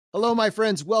Hello, my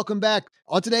friends. Welcome back.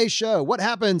 On today's show, what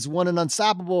happens when an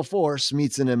unstoppable force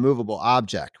meets an immovable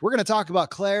object? We're going to talk about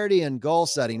clarity and goal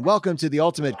setting. Welcome to the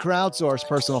ultimate crowdsourced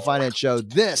personal finance show.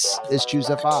 This is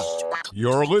ChooseFI.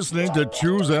 You're listening to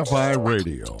ChooseFI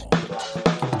Radio.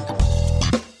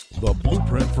 The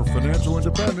blueprint for financial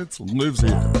independence lives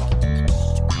here.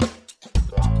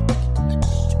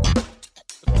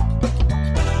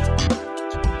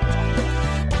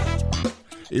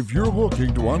 If you're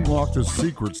looking to unlock the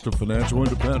secrets to financial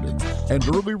independence and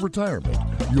early retirement,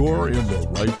 you're in the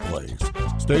right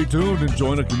place. Stay tuned and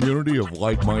join a community of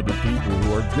like-minded people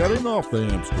who are getting off the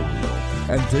hamster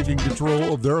wheel and taking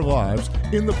control of their lives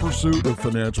in the pursuit of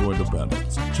financial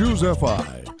independence.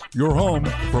 ChooseFI, your home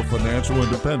for financial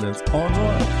independence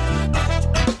online.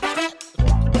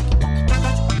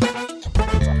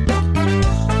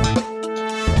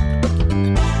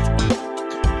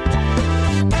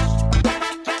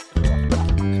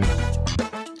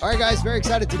 All right, guys, very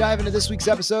excited to dive into this week's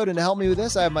episode. And to help me with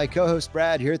this, I have my co-host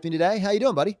Brad here with me today. How you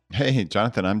doing, buddy? Hey,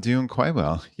 Jonathan, I'm doing quite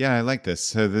well. Yeah, I like this.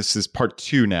 So this is part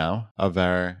 2 now of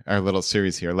our little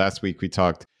series here. Last week, we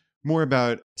talked more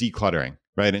about decluttering,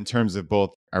 right? In terms of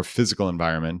both our physical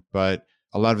environment, but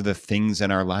a lot of the things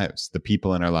in our lives, the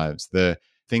people in our lives, the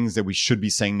things that we should be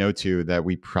saying no to that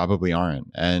we probably aren't.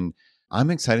 And I'm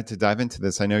excited to dive into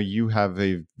this. I know you have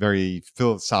a very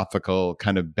philosophical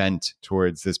kind of bent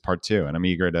towards this part 2, and I'm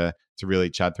eager to really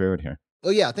chat through it here. Oh,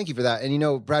 yeah. Thank you for that. And, you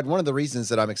know, Brad, one of the reasons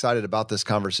that I'm excited about this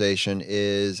conversation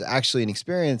is actually an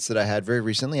experience that I had very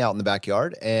recently out in the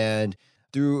backyard. And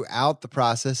throughout the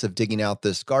process of digging out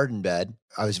this garden bed,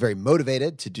 I was very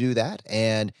motivated to do that.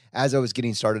 And as I was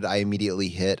getting started, I immediately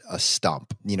hit a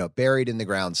stump, buried in the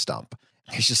ground stump.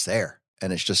 It's just there.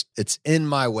 And it's in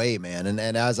my way, man.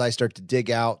 And as I start to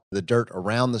dig out the dirt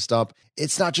around the stump,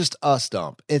 it's not just a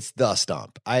stump, it's the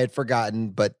stump. I had forgotten,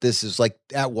 but this is like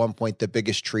at one point the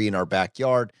biggest tree in our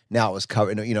backyard. Now it was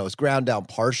covered, it was ground down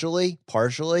partially,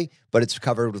 but it's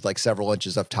covered with like several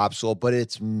inches of topsoil, but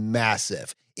it's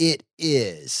massive. It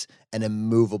is an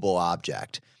immovable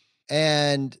object.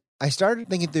 And I started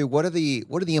thinking through what are the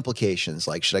implications?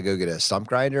 Like, should I go get a stump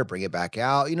grinder, bring it back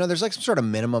out? There's like some sort of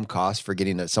minimum cost for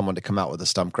getting someone to come out with a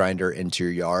stump grinder into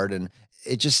your yard. And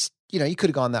it just, you could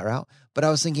have gone that route. But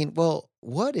I was thinking, well,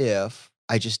 what if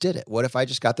I just did it? What if I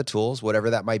just got the tools,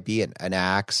 whatever that might be, an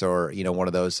axe or, one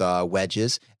of those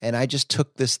wedges, and I just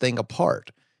took this thing apart?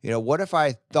 What if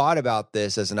I thought about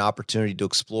this as an opportunity to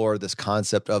explore this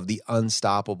concept of the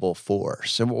unstoppable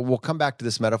force? And we'll come back to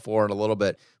this metaphor in a little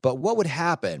bit, but what would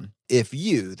happen if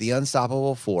you, the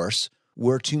unstoppable force,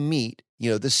 were to meet,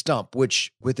 the stump,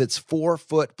 which with its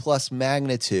 4-foot plus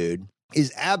magnitude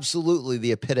is absolutely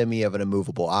the epitome of an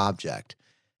immovable object?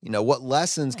 What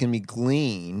lessons can be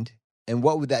gleaned and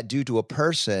what would that do to a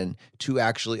person to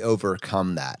actually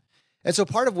overcome that? And so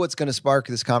part of what's going to spark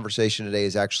this conversation today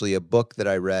is actually a book that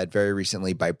I read very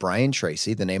recently by Brian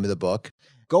Tracy. The name of the book,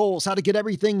 Goals: How to Get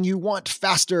Everything You Want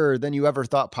Faster Than You Ever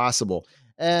Thought Possible.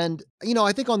 And,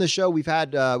 I think on the show, we've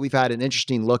had an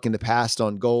interesting look in the past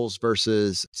on goals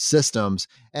versus systems.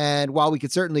 And while we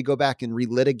could certainly go back and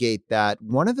relitigate that,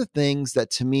 one of the things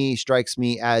that to me strikes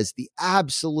me as the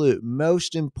absolute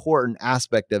most important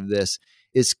aspect of this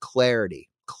is clarity.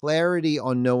 Clarity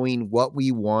on knowing what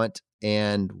we want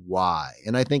and why.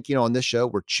 And I think, on this show,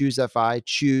 we're ChooseFI,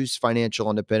 choose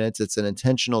financial independence. It's an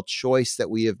intentional choice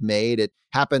that we have made. It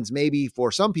happens maybe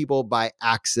for some people by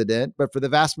accident, but for the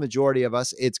vast majority of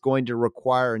us, it's going to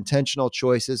require intentional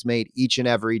choices made each and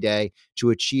every day to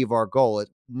achieve our goal.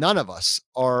 None of us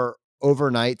are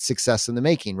overnight success in the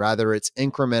making. Rather, it's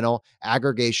incremental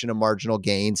aggregation of marginal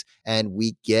gains, and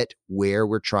we get where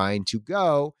we're trying to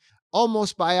go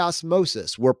almost by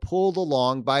osmosis. We're pulled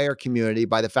along by our community,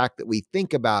 by the fact that we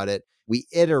think about it, we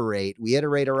iterate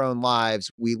our own lives,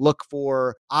 we look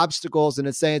for obstacles, and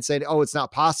instead of saying, oh, it's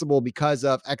not possible because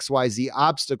of XYZ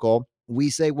obstacle, we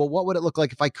say, well, what would it look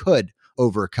like if I could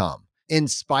overcome in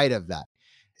spite of that?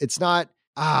 It's not,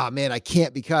 I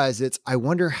can't, because it's, I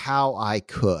wonder how I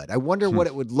could. I wonder what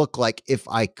it would look like if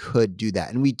I could do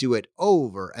that. And we do it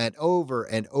over and over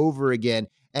and over again.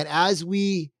 And as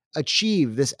we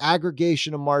achieve this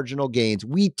aggregation of marginal gains,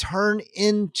 we turn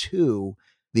into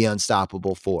the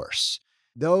unstoppable force.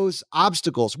 Those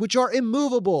obstacles, which are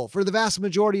immovable for the vast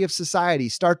majority of society,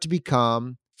 start to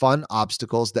become fun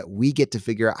obstacles that we get to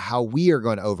figure out how we are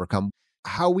going to overcome,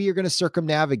 how we are going to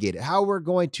circumnavigate it, how we're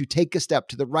going to take a step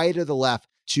to the right or the left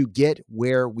to get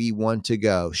where we want to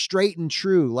go. Straight and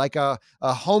true, like a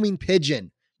homing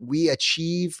pigeon, we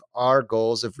achieve our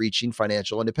goals of reaching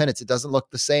financial independence. It doesn't look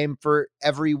the same for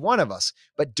every one of us,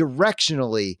 but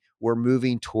directionally, we're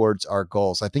moving towards our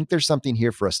goals. I think there's something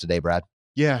here for us today, Brad.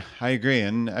 Yeah, I agree.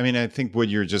 And I mean, I think what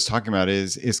you're just talking about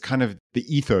is kind of the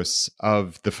ethos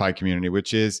of the FI community,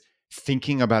 which is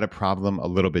thinking about a problem a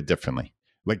little bit differently.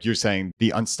 Like you're saying,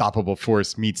 the unstoppable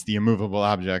force meets the immovable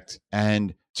object.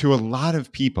 And to a lot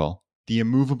of people, the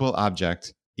immovable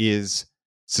object is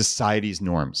society's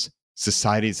norms,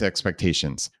 society's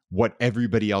expectations, what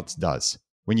everybody else does.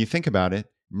 When you think about it,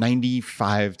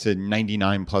 95 to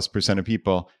 99+% of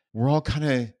people, we're all kind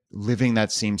of living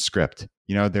that same script.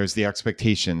 You know, there's the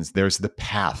expectations, there's the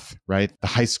path, right? The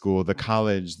high school, the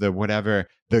college, the whatever,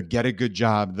 the get a good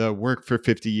job, the work for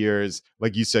 50 years.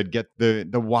 Like you said, get the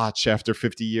watch after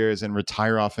 50 years and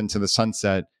retire off into the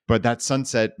sunset. But that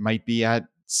sunset might be at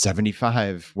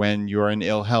 75 when you're in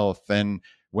ill health and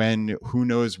when who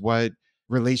knows what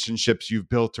relationships you've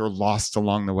built or lost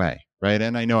along the way. Right.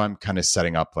 And I know I'm kind of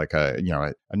setting up like a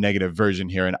negative version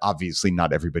here. And obviously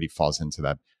not everybody falls into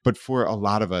that. But for a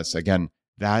lot of us, again,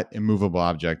 that immovable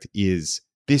object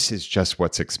this is just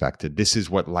what's expected. This is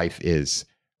what life is.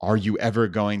 Are you ever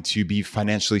going to be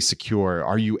financially secure?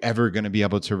 Are you ever going to be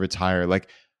able to retire? Like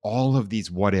all of these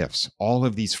what ifs, all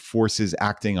of these forces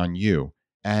acting on you.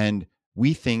 And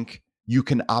we think you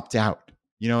can opt out,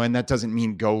 and that doesn't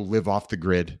mean go live off the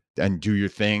grid and do your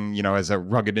thing, as a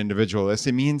rugged individualist.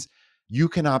 It means you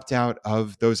can opt out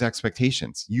of those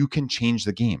expectations. You can change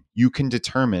the game. You can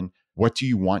determine what do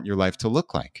you want your life to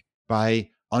look like by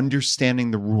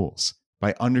understanding the rules,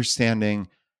 by understanding,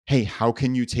 hey, how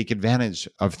can you take advantage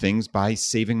of things by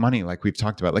saving money like we've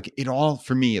talked about? Like it all,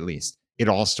 for me at least, it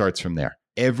all starts from there.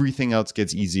 Everything else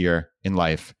gets easier in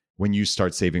life when you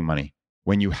start saving money,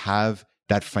 when you have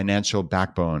that financial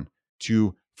backbone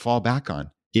to fall back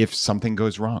on if something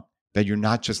goes wrong, that you're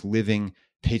not just living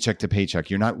paycheck to paycheck.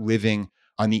 You're not living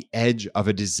on the edge of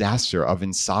a disaster, of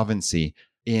insolvency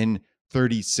in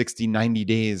 30, 60, 90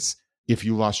 days if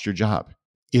you lost your job.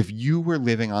 If you were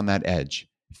living on that edge,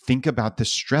 think about the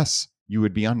stress you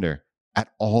would be under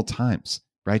at all times,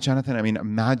 right, Jonathan? I mean,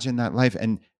 imagine that life.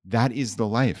 And that is the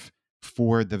life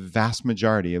for the vast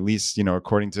majority, at least,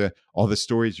 according to all the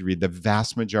stories you read, the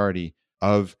vast majority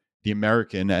of the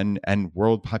American and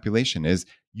world population is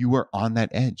you are on that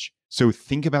edge. So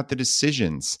think about the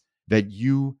decisions that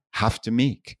you have to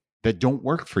make that don't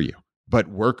work for you, but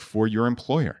work for your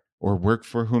employer or work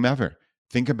for whomever.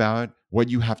 Think about what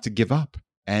you have to give up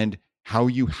and how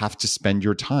you have to spend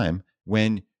your time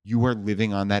when you are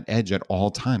living on that edge at all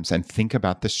times. And think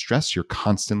about the stress you're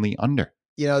constantly under.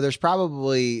 There's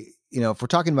probably, if we're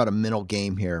talking about a mental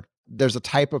game here, there's a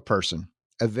type of person,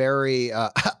 a very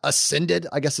ascended,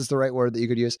 I guess is the right word that you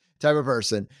could use, type of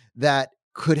person that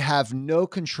could have no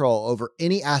control over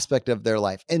any aspect of their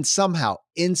life. And somehow,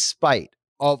 in spite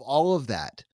of all of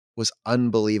that, was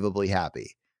unbelievably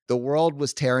happy. The world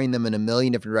was tearing them in a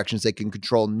million different directions. They can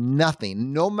control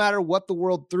nothing, no matter what the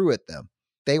world threw at them.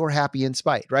 They were happy in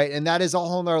spite, right? And that is a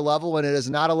whole nother level, and it is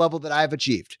not a level that I've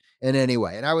achieved in any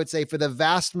way. And I would say for the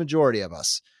vast majority of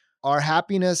us, our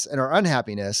happiness and our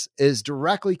unhappiness is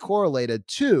directly correlated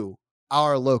to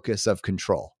our locus of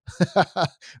control,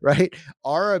 right?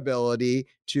 Our ability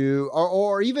to,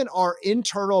 or even our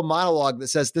internal monologue that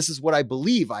says, this is what I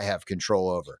believe I have control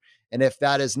over. And if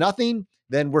that is nothing,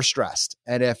 then we're stressed.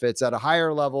 And if it's at a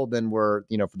higher level, then we're,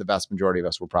 for the vast majority of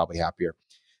us, we're probably happier.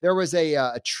 There was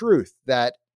a truth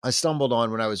that I stumbled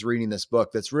on when I was reading this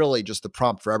book that's really just the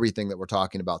prompt for everything that we're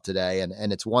talking about today.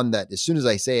 And it's one that as soon as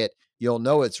I say it, you'll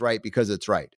know it's right because it's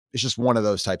right. It's just one of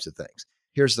those types of things.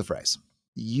 Here's the phrase.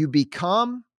 You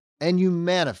become and you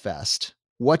manifest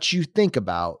what you think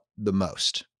about the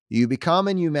most. You become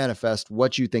and you manifest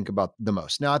what you think about the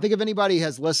most. Now, I think if anybody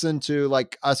has listened to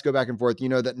like us go back and forth, you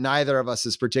know that neither of us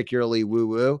is particularly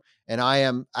woo-woo. And I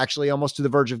am actually almost to the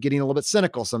verge of getting a little bit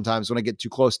cynical sometimes when I get too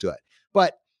close to it.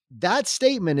 But that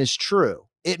statement is true.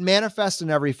 It manifests in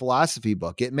every philosophy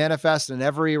book. It manifests in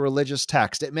every religious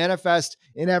text. It manifests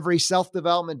in every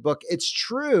self-development book. It's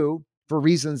true for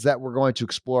reasons that we're going to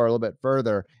explore a little bit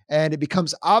further. And it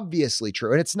becomes obviously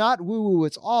true. And it's not woo-woo,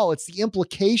 it's the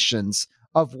implications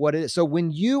of what it is. So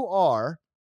when you are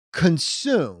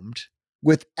consumed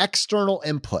with external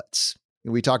inputs,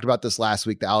 and we talked about this last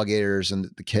week, the alligators and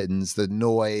the kittens, the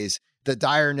noise, the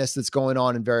direness that's going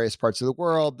on in various parts of the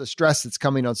world, the stress that's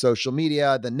coming on social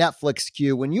media, the Netflix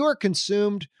queue, when you are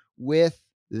consumed with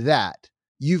that,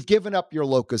 you've given up your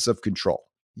locus of control.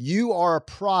 You are a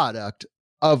product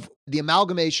of the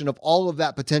amalgamation of all of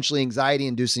that potentially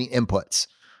anxiety-inducing inputs.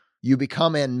 You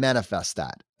become and manifest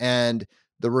that. And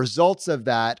the results of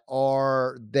that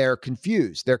are they're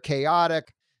confused, they're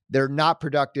chaotic, they're not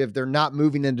productive, they're not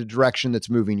moving in the direction that's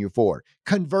moving you forward.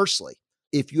 Conversely,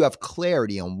 if you have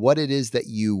clarity on what it is that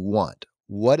you want,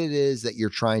 what it is that you're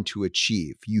trying to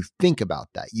achieve. You think about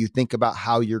that. You think about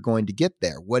how you're going to get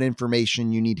there, what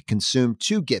information you need to consume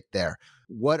to get there.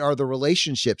 What are the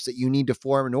relationships that you need to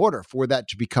form in order for that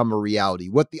to become a reality?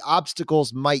 What the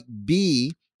obstacles might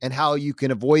be and how you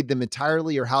can avoid them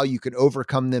entirely or how you can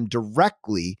overcome them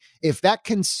directly. If that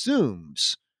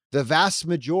consumes the vast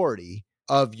majority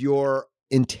of your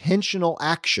intentional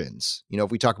actions, if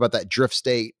we talk about that drift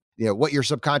state, what your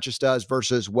subconscious does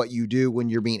versus what you do when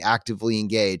you're being actively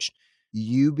engaged,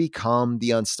 you become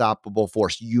the unstoppable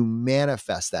force. You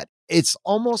manifest that. It's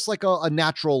almost like a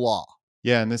natural law.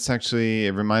 Yeah, and this actually,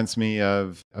 it reminds me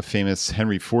of a famous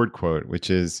Henry Ford quote, which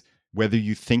is, whether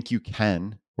you think you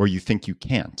can or you think you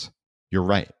can't, you're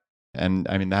right. And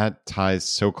I mean, that ties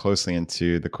so closely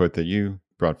into the quote that you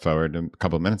brought forward a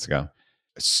couple of minutes ago.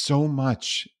 So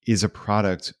much is a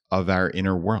product of our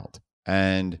inner world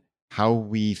and how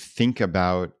we think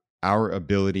about our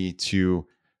ability to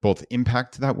both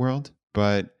impact that world,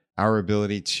 but our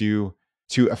ability to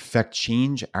affect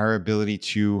change, our ability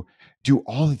to do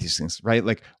all of these things, right?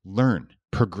 Like learn,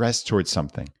 progress towards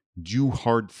something, do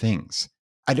hard things.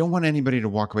 I don't want anybody to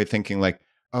walk away thinking like,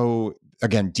 oh,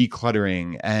 again,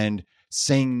 decluttering and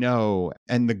saying no.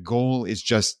 And the goal is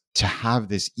just to have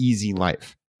this easy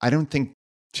life. I don't think,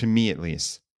 to me at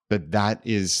least, that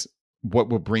is what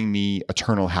will bring me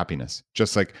eternal happiness.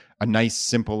 Just like a nice,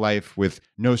 simple life with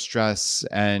no stress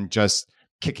and just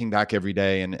kicking back every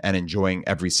day and enjoying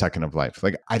every second of life.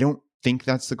 Like, I don't think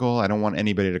that's the goal. I don't want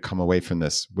anybody to come away from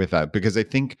this with that, because I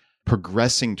think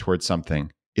progressing towards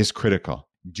something is critical.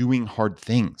 Doing hard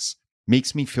things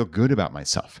makes me feel good about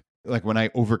myself. Like when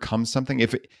I overcome something,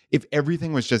 if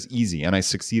everything was just easy and I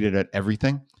succeeded at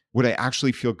everything, would I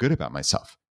actually feel good about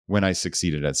myself when I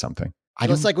succeeded at something?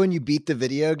 It's like when you beat the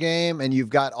video game and you've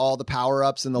got all the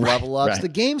power-ups and the level ups, the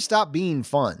game stopped being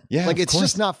fun. Yeah, like it's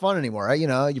just not fun anymore. Right?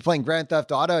 You're playing Grand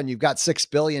Theft Auto and you've got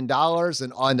 $6 billion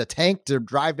and on the tank to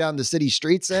drive down the city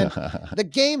streets in. The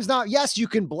game's not, yes, you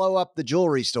can blow up the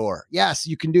jewelry store. Yes,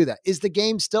 you can do that. Is the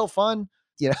game still fun?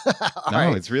 No,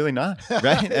 right. It's really not.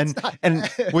 Right. And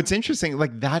what's interesting,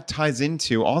 like that ties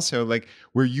into also like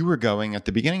where you were going at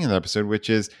the beginning of the episode, which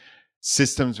is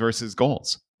systems versus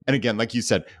goals. And again, like you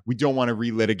said, we don't want to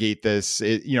relitigate this.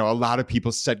 A lot of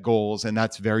people set goals and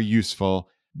that's very useful.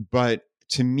 But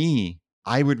to me,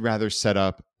 I would rather set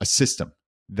up a system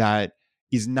that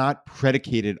is not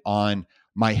predicated on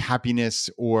my happiness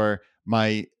or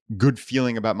my good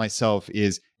feeling about myself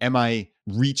is, am I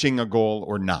reaching a goal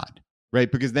or not?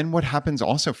 Right? Because then what happens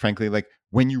also, frankly, like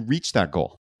when you reach that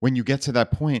goal, when you get to that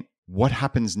point, what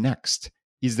happens next?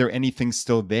 Is there anything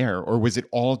still there? Or was it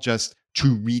all just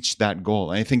to reach that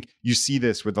goal? And I think you see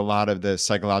this with a lot of the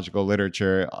psychological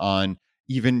literature on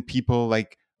even people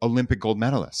like Olympic gold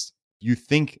medalists. You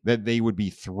think that they would be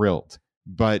thrilled,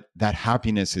 but that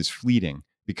happiness is fleeting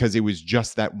because it was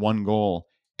just that one goal.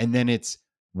 And then it's,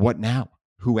 what now?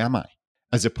 Who am I?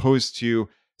 As opposed to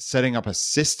setting up a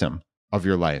system of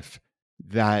your life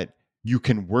that you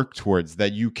can work towards,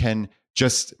 that you can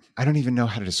just, I don't even know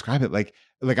how to describe it. Like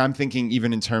I'm thinking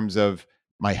even in terms of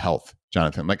my health,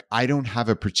 Jonathan, like I don't have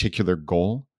a particular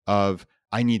goal of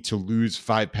I need to lose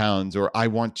 5 pounds or I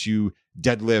want to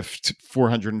deadlift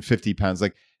 450 pounds.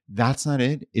 Like that's not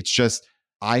it. It's just,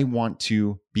 I want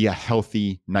to be a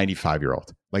healthy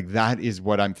 95-year-old. Like that is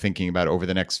what I'm thinking about over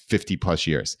the next 50 plus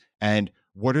years. And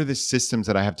what are the systems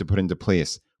that I have to put into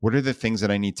place? What are the things that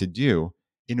I need to do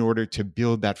in order to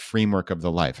build that framework of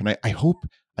the life? And I hope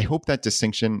that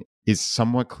distinction is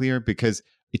somewhat clear, because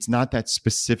it's not that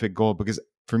specific goal. Because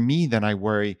for me, then I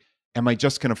worry, am I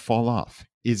just going to fall off?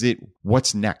 Is it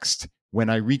what's next when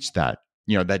I reach that,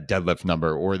 that deadlift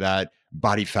number or that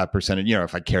body fat percentage,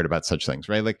 if I cared about such things,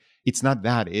 right? Like it's not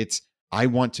that. It's, I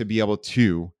want to be able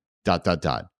to ...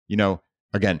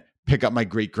 Again, pick up my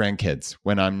great grandkids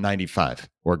when I'm 95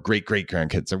 or great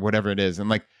grandkids or whatever it is. And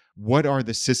like, what are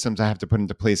the systems I have to put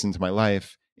into place into my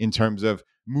life in terms of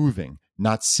moving,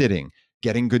 not sitting,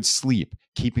 getting good sleep,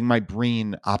 keeping my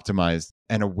brain optimized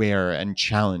and aware and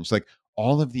challenged, like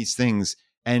all of these things.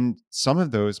 And some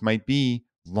of those might be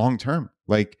long-term.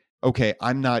 Like, okay,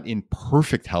 I'm not in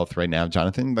perfect health right now,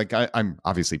 Jonathan. Like I'm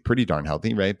obviously pretty darn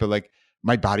healthy, right? But like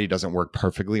my body doesn't work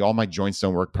perfectly. All my joints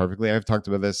don't work perfectly. I've talked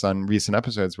about this on recent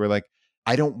episodes where like,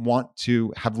 I don't want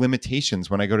to have limitations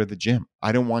when I go to the gym.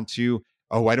 I don't want to,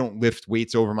 I don't lift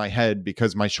weights over my head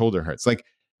because my shoulder hurts. Like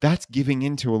that's giving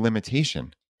into a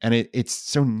limitation. And it's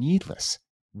so needless.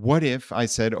 What if I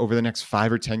said over the next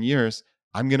 5 or 10 years,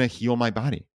 I'm going to heal my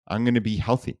body. I'm going to be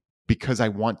healthy because I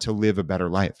want to live a better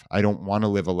life. I don't want to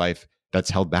live a life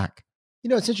that's held back.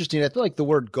 It's interesting. I feel like the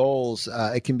word goals,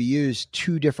 it can be used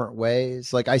two different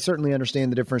ways. Like I certainly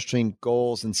understand the difference between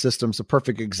goals and systems. A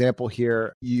perfect example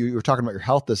here, you were talking about your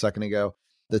health a second ago.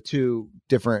 The two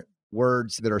different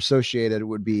words that are associated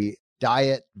would be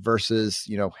diet versus,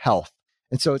 health.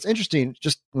 And so it's interesting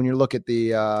just when you look at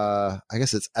the, I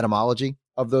guess it's etymology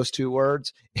of those two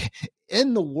words.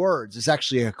 In the words is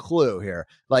actually a clue here,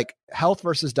 like health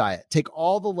versus diet. Take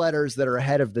all the letters that are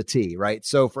ahead of the T, right?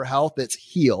 So for health, it's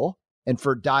heal. And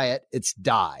for diet, it's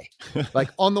die.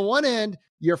 Like on the one end,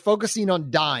 you're focusing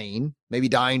on dying, maybe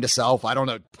dying to self. I don't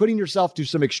know, putting yourself to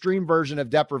some extreme version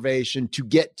of deprivation to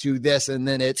get to this, and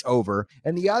then it's over.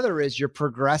 And the other is you're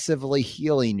progressively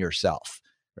healing yourself,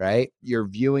 right? You're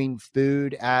viewing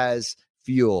food as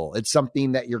fuel. It's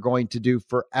something that you're going to do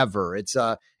forever. It's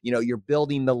you're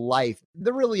building the life.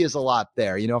 There really is a lot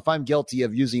there. If I'm guilty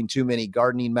of using too many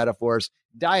gardening metaphors,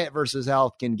 diet versus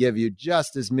health can give you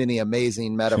just as many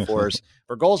amazing metaphors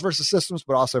for goals versus systems,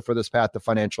 but also for this path to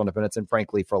financial independence and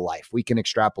frankly for life. We can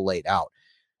extrapolate out.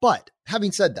 But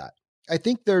having said that, I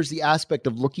think there's the aspect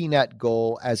of looking at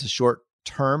goal as a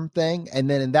short-term thing. And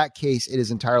then in that case, it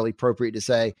is entirely appropriate to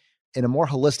say, in a more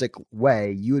holistic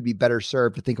way, you would be better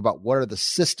served to think about what are the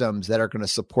systems that are going to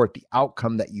support the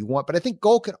outcome that you want. But I think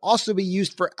goal can also be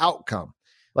used for outcome.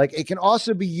 Like it can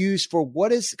also be used for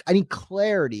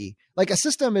clarity. Like a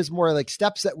system is more like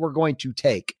steps that we're going to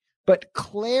take, but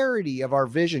clarity of our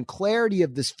vision, clarity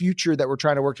of this future that we're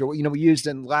trying to work to. We used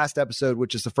in the last episode,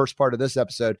 which is the first part of this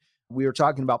episode, we were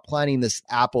talking about planting this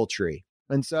apple tree.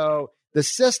 And so the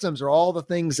systems are all the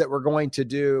things that we're going to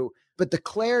do. But the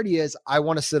clarity is, I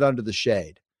want to sit under the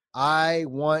shade. I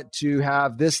want to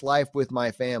have this life with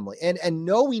my family. And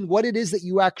knowing what it is that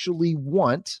you actually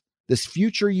want, this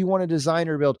future you want to design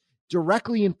or build,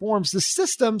 directly informs the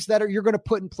systems that you're going to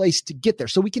put in place to get there.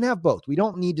 So we can have both. We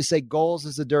don't need to say goals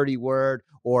is a dirty word,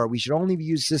 or we should only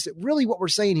use system. Really what we're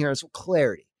saying here is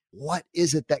clarity. What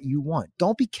is it that you want?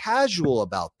 Don't be casual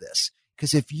about this.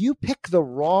 Because if you pick the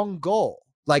wrong goal,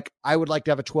 like I would like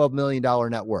to have a $12 million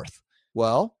net worth.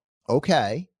 Well,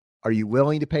 okay, are you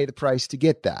willing to pay the price to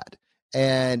get that?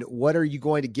 And what are you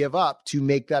going to give up to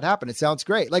make that happen? It sounds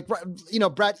great. Like,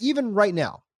 Brad, even right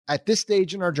now, at this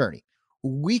stage in our journey,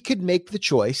 we could make the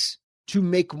choice to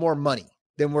make more money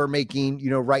than we're making,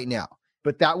 right now.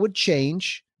 But that would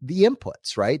change the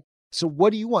inputs, right? So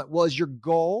what do you want? Well, is your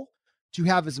goal to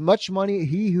have as much money,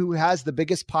 he who has the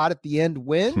biggest pot at the end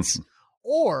wins,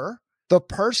 or the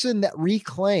person that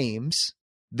reclaims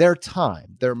their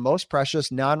time, their most precious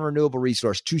non-renewable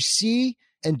resource, to see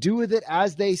and do with it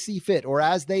as they see fit or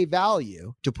as they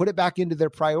value, to put it back into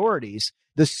their priorities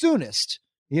the soonest,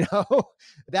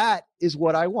 that is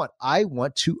what I want. I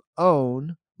want to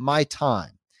own my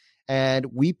time. And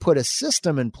we put a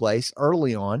system in place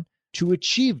early on to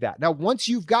achieve that. Now, once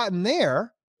you've gotten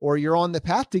there, or you're on the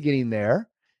path to getting there,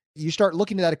 you start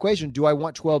looking at that equation. Do I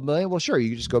want 12 million? Well, sure.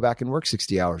 You just go back and work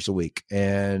 60 hours a week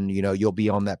and, you'll be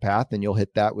on that path and you'll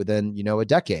hit that within, a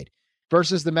decade.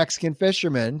 Versus the Mexican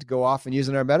fisherman, to go off and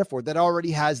using our metaphor, that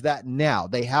already has that now.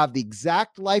 They have the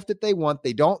exact life that they want.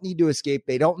 They don't need to escape.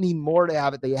 They don't need more to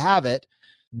have it. They have it.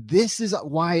 This is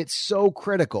why it's so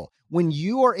critical. When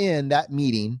you are in that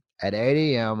meeting at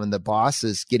 8 a.m. and the boss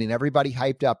is getting everybody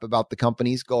hyped up about the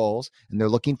company's goals, and they're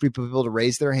looking for people to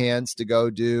raise their hands to go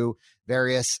do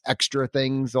various extra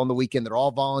things on the weekend. They're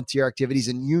all volunteer activities.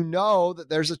 And that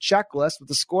there's a checklist with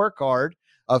a scorecard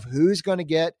of who's going to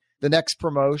get the next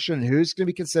promotion, and who's going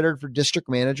to be considered for district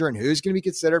manager, and who's going to be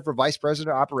considered for vice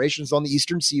president of operations on the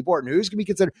Eastern Seaboard, and who's going to be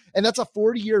considered. And that's a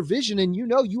 40-year vision. And you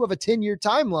have a 10-year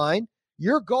timeline.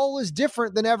 Your goal is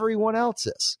different than everyone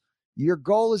else's. Your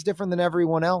goal is different than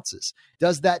everyone else's.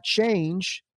 Does that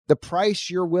change the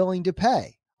price you're willing to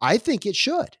pay? I think it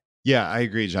should. Yeah, I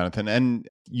agree, Jonathan. And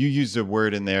you used a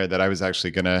word in there that I was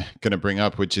actually gonna bring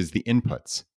up, which is the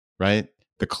inputs, right?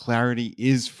 The clarity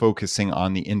is focusing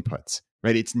on the inputs,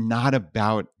 right? It's not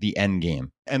about the end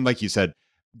game. And like you said,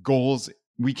 goals,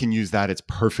 we can use that. It's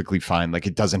perfectly fine. Like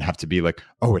it doesn't have to be like,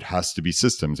 oh, it has to be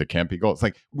systems. It can't be goals.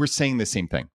 Like we're saying the same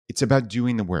thing. It's about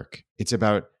doing the work. It's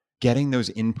about getting those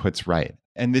inputs right.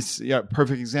 And this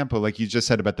perfect example, like you just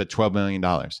said about the $12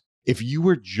 million. If you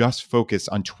were just focused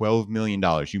on $12 million,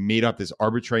 you made up this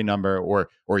arbitrary number or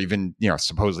even,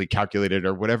 supposedly calculated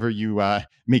or whatever you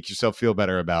make yourself feel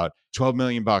better about, $12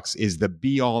 million is the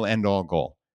be all end all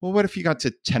goal. Well, what if you got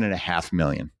to 10.5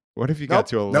 million? What if you got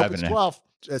to 11? It's 12.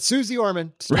 It's Susie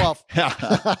Orman. It's 12.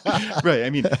 Right. I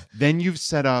mean, then you've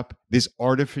set up this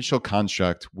artificial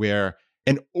construct where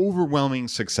an overwhelming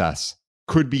success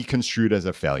could be construed as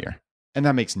a failure. And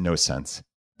that makes no sense.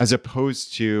 As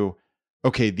opposed to,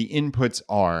 okay, the inputs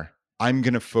are, I'm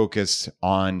going to focus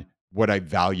on what I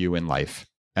value in life.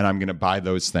 And I'm going to buy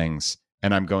those things.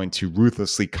 And I'm going to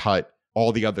ruthlessly cut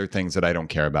all the other things that I don't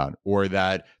care about, or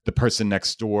that the person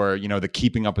next door, the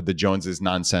keeping up with the Joneses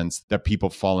nonsense that people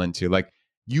fall into. Like,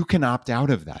 you can opt out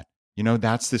of that.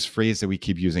 That's this phrase that we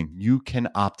keep using. You can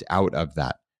opt out of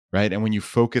that, right? And when you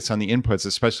focus on the inputs,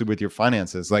 especially with your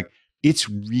finances, like, it's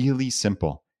really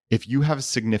simple. If you have a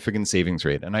significant savings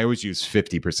rate, and I always use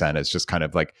 50% as just kind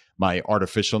of like my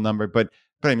artificial number, but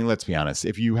I mean, let's be honest,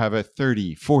 if you have a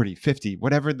 30, 40, 50,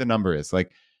 whatever the number is,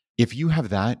 like, if you have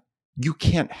that, you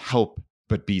can't help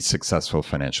but be successful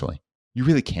financially. You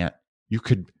really can't. You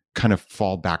could kind of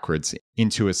fall backwards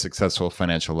into a successful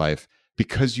financial life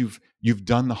because you've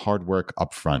done the hard work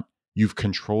up front. You've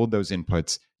controlled those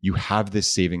inputs. You have this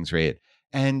savings rate.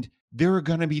 And there are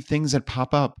going to be things that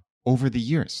pop up over the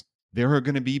years. There are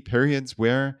going to be periods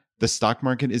where the stock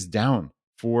market is down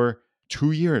for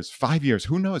 2 years, 5 years,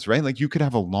 who knows, right? Like, you could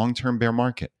have a long-term bear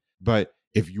market. But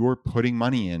if you're putting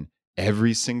money in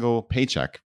every single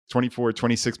paycheck, 24,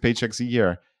 26 paychecks a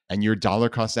year, and you're dollar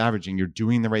cost averaging, you're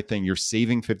doing the right thing, you're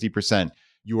saving 50%,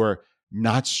 you are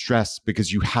not stressed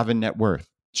because you have a net worth.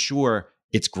 Sure,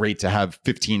 it's great to have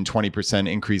 15,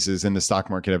 20% increases in the stock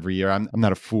market every year. I'm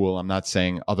not a fool. I'm not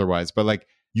saying otherwise, but like,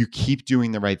 you keep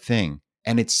doing the right thing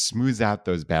and it smooths out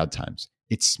those bad times.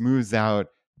 It smooths out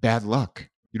bad luck.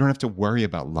 You don't have to worry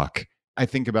about luck. I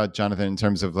think about, Jonathan, in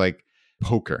terms of like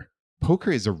poker.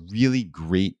 Poker is a really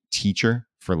great teacher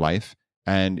for life.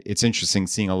 And it's interesting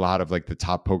seeing a lot of like the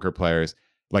top poker players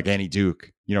like Annie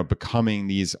Duke, becoming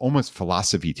these almost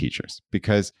philosophy teachers.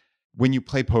 Because when you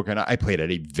play poker, and I played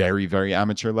at a very, very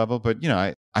amateur level, but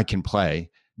I can play,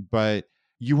 but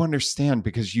you understand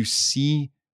because you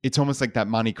see, it's almost like that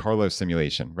Monte Carlo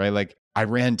simulation, right? Like, I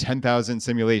ran 10,000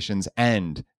 simulations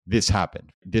and this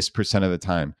happened this percent of the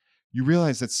time. You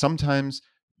realize that sometimes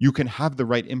you can have the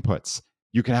right inputs.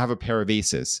 You can have a pair of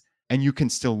aces and you can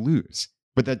still lose,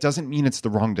 but that doesn't mean it's the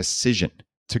wrong decision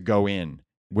to go in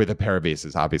with a pair of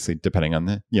aces, obviously, depending on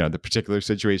the particular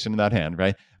situation in that hand,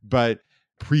 right? But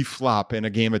pre-flop in a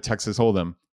game of Texas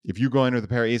Hold'em, if you go in with a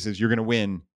pair of aces, you're going to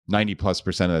win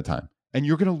 90+% of the time. And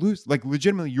you're going to lose, like,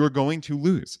 legitimately, you're going to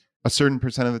lose a certain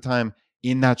percent of the time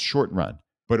in that short run.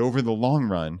 But over the long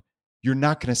run, you're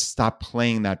not going to stop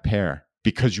playing that pair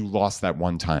because you lost that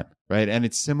one time, right? And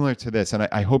it's similar to this. And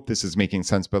I hope this is making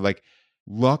sense, but like,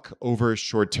 luck over a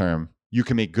short term, you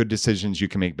can make good decisions, you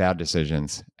can make bad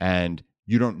decisions, and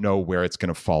you don't know where it's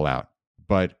going to fall out.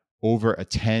 But over a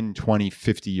 10, 20,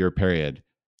 50-year period,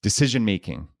 decision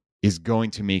making is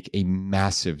going to make a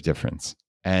massive difference.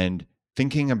 And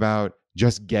thinking about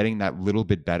just getting that little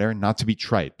bit better, not to be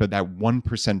trite, but that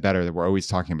 1% better that we're always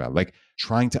talking about, like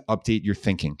trying to update your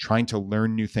thinking, trying to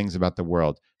learn new things about the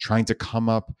world, trying to come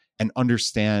up and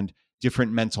understand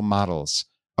different mental models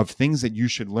of things that you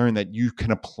should learn that you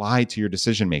can apply to your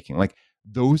decision making. Like,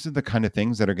 those are the kind of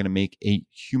things that are going to make a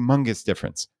humongous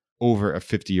difference over a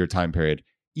 50-year time period,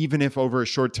 even if over a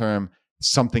short term,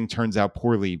 something turns out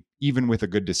poorly, even with a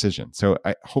good decision. So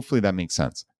hopefully that makes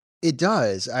sense. It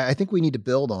does. I think we need to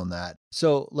build on that.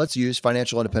 So let's use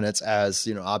financial independence as,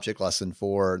 object lesson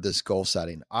for this goal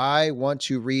setting. I want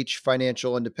to reach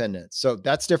financial independence. So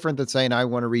that's different than saying I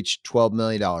want to reach $12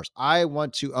 million. I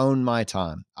want to own my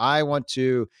time. I want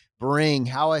to bring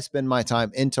how I spend my time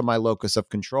into my locus of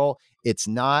control. It's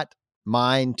not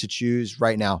mine to choose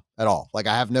right now at all. Like,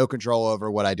 I have no control over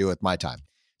what I do with my time.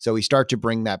 So we start to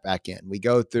bring that back in. We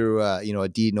go through, a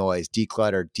de-noise,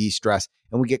 declutter, de-stress,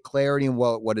 and we get clarity in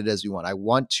what it is we want. I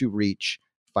want to reach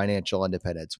financial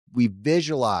independence. We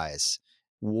visualize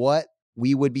what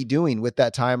we would be doing with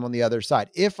that time on the other side.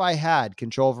 If I had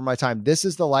control over my time, this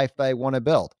is the life that I want to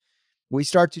build. We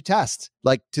start to test,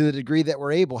 like, to the degree that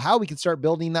we're able, how we can start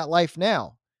building that life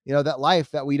now. That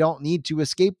life that we don't need to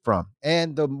escape from.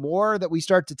 And the more that we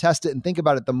start to test it and think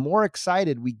about it, the more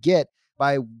excited we get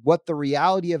by what the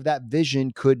reality of that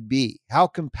vision could be, how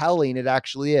compelling it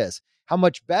actually is, how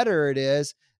much better it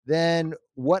is than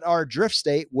what our drift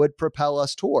state would propel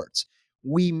us towards.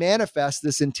 We manifest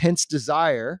this intense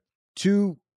desire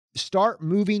to start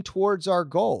moving towards our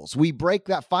goals. We break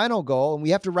that final goal and we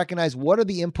have to recognize what are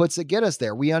the inputs that get us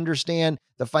there. We understand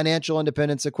the financial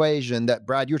independence equation that,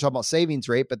 Brad, you were talking about savings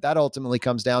rate, but that ultimately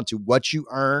comes down to what you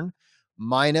earn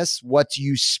minus what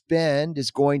you spend is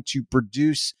going to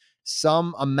produce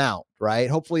some amount, right?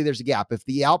 Hopefully there's a gap. If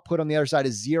the output on the other side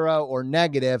is zero or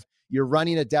negative, you're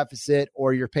running a deficit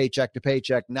or you're paycheck to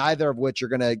paycheck, neither of which are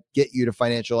going to get you to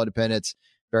financial independence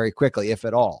very quickly, if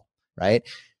at all, right?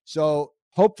 So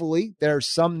hopefully there's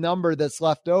some number that's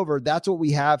left over. That's what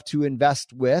we have to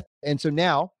invest with. And so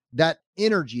now that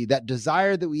energy, that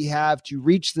desire that we have to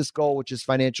reach this goal, which is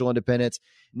financial independence.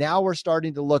 Now we're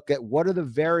starting to look at what are the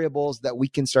variables that we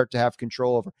can start to have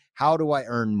control over. How do I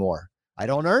earn more? I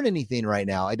don't earn anything right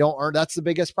now. I don't earn. That's the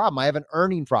biggest problem. I have an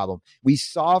earning problem. We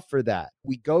solve for that.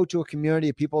 We go to a community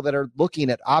of people that are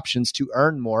looking at options to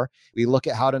earn more. We look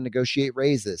at how to negotiate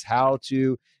raises, how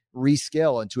to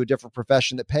reskill into a different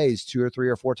profession that pays 2 or 3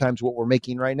 or 4 times what we're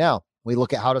making right now. We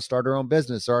look at how to start our own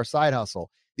business or our side hustle,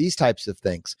 these types of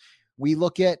things. We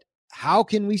look at how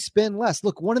can we spend less?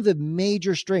 Look, one of the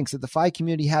major strengths that the FI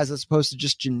community has as opposed to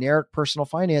just generic personal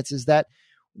finance is that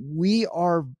we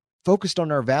are focused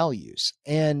on our values.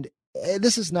 And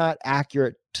this is not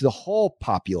accurate to the whole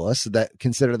populace that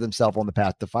consider themselves on the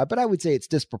path to FI, but I would say it's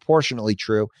disproportionately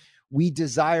true. We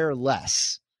desire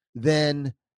less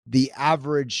than the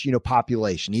average,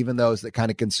 population, even those that kind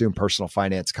of consume personal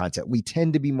finance content. We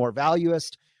tend to be more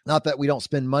valuist. Not that we don't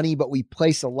spend money, but we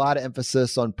place a lot of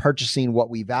emphasis on purchasing what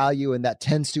we value. And that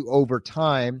tends to, over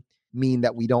time, mean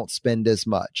that we don't spend as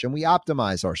much and we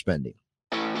optimize our spending.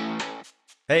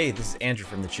 Hey, this is Andrew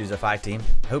from the ChooseFI team.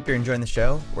 Hope you're enjoying the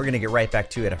show. We're going to get right back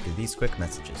to it after these quick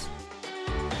messages.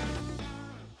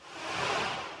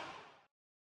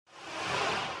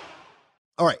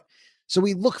 All right. So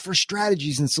we look for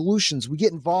strategies and solutions. We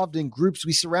get involved in groups.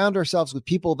 We surround ourselves with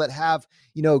people that have,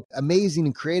 amazing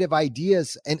and creative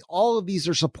ideas. And all of these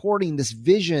are supporting this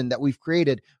vision that we've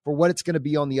created for what it's going to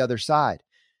be on the other side.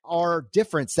 Our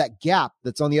difference, that gap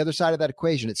that's on the other side of that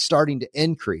equation, it's starting to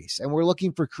increase. And we're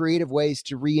looking for creative ways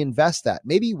to reinvest that.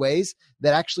 Maybe ways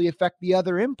that actually affect the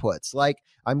other inputs. Like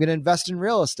I'm going to invest in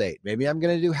real estate. Maybe I'm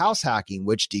going to do house hacking,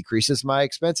 which decreases my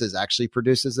expenses, actually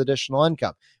produces additional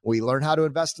income. We learn how to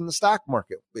invest in the stock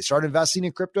market. We start investing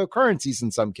in cryptocurrencies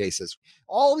in some cases.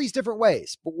 All these different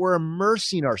ways, but we're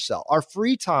immersing ourselves. Our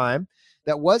free time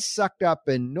that was sucked up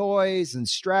in noise and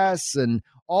stress and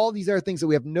all these other things that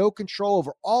we have no control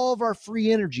over, all of our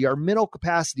free energy, our mental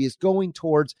capacity is going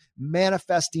towards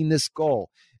manifesting this goal.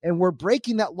 And we're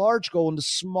breaking that large goal into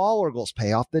smaller goals.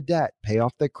 Pay off the debt, pay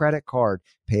off the credit card,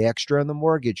 pay extra on the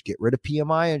mortgage, get rid of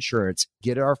PMI insurance,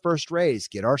 get our first raise,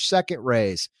 get our second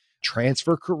raise,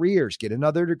 transfer careers, get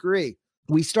another degree.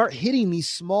 We start hitting these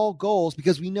small goals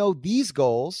because we know these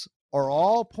goals are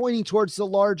all pointing towards the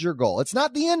larger goal. It's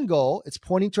not the end goal. It's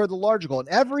pointing toward the larger goal. And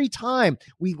every time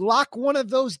we lock one of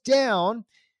those down,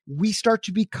 we start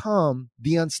to become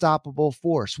the unstoppable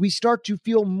force. We start to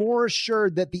feel more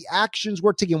assured that the actions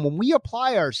we're taking, when we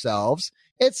apply ourselves,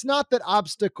 it's not that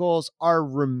obstacles are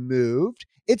removed.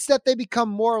 It's that they become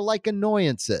more like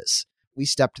annoyances. We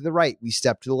step to the right, we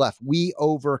step to the left, we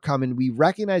overcome, and we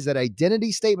recognize that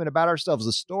identity statement about ourselves,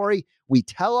 the story we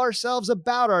tell ourselves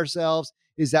about ourselves,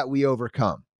 is that we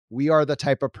overcome. We are the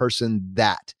type of person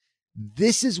that.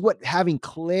 This is what having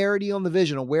clarity on the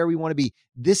vision of where we want to be,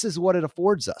 this is what it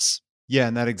affords us. Yeah,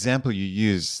 and that example you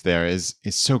use there is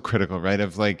so critical, right?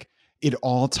 Of like, it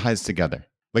all ties together.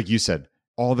 Like you said,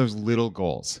 all those little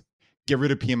goals. Get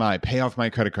rid of PMI, pay off my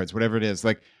credit cards, whatever it is.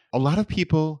 Like a lot of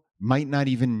people might not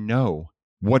even know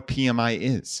what PMI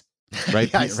is.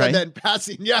 Right? Yeah, I said that in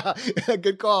passing. Yeah,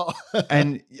 good call.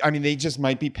 And I mean, they just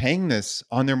might be paying this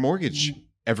on their mortgage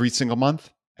every single month,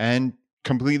 and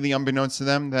completely unbeknownst to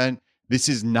them that this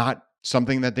is not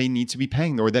something that they need to be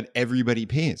paying or that everybody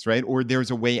pays, right? Or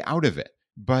there's a way out of it.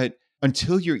 But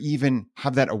until you even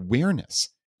have that awareness,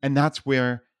 and that's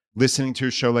where listening to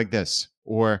a show like this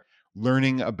or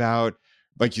learning about,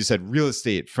 like you said, real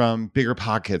estate from Bigger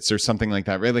Pockets or something like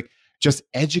that, right? Like just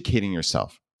educating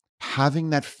yourself. Having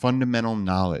that fundamental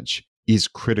knowledge is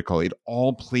critical. It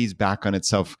all plays back on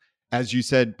itself. As you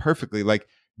said perfectly, like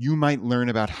you might learn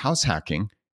about house hacking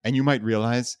and you might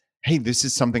realize, hey, this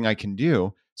is something I can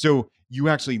do. So you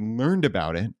actually learned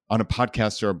about it on a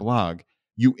podcast or a blog,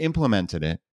 you implemented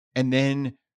it, and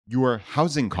then your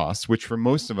housing costs, which for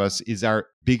most of us is our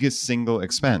biggest single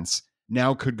expense,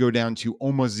 now could go down to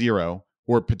almost zero,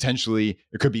 or potentially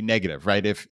it could be negative, right?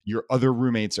 If your other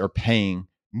roommates are paying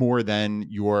more than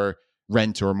your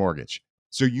rent or mortgage.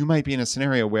 So you might be in a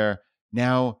scenario where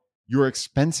now your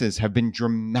expenses have been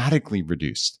dramatically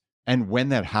reduced. And when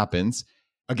that happens,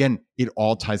 again, it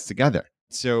all ties together.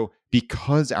 So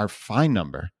because our FI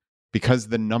number, because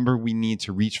the number we need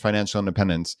to reach financial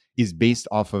independence is based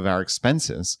off of our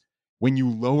expenses, when you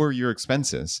lower your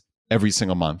expenses every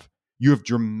single month, you have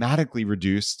dramatically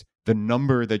reduced the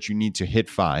number that you need to hit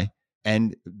FI,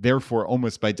 and therefore,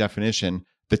 almost by definition,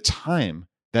 the time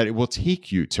that it will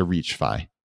take you to reach FI.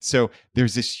 So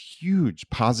there's this huge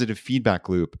positive feedback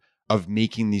loop of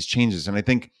making these changes. And I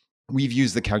think we've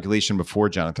used the calculation before,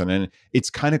 Jonathan, and it's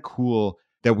kind of cool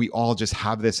that we all just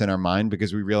have this in our mind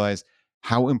because we realize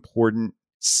how important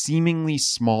seemingly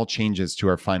small changes to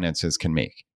our finances can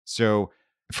make. So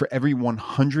for every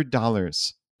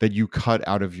 $100 that you cut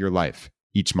out of your life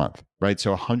each month, right?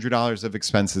 So $100 of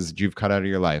expenses that you've cut out of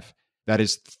your life, that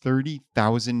is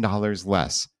 $30,000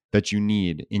 less that you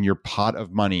need in your pot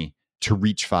of money to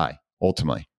reach FI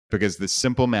ultimately. Because the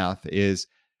simple math is,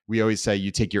 we always say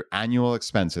you take your annual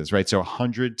expenses, right? So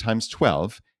 100 times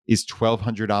 12 is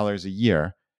 $1,200 a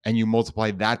year. And you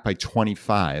multiply that by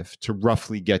 25 to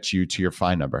roughly get you to your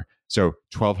FI number. So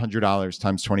 $1,200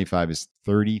 times 25 is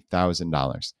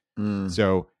 $30,000.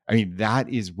 So, I mean, that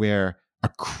is where a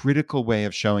critical way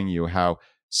of showing you how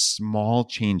small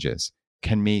changes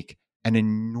can make an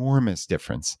enormous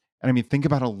difference. And I mean, think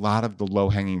about a lot of the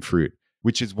low-hanging fruit,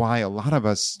 which is why a lot of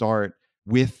us start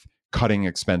with cutting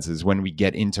expenses when we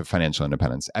get into financial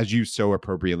independence. As you so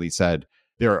appropriately said,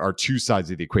 there are two sides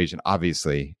of the equation,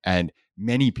 obviously. And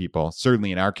many people,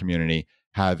 certainly in our community,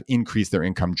 have increased their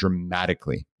income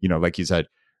dramatically. You know, like you said,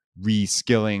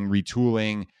 reskilling,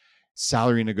 retooling,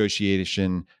 salary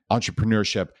negotiation,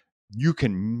 entrepreneurship. You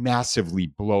can massively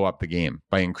blow up the game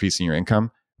by increasing your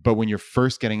income. But when you're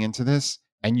first getting into this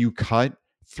and you cut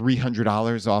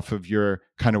 $300 off of your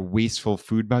kind of wasteful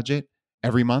food budget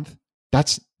every month,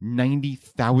 that's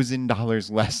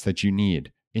 $90,000 less that you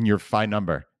need in your FI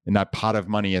number, in that pot of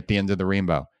money at the end of the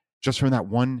rainbow. Just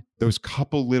from those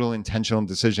couple little intentional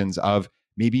decisions of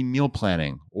maybe meal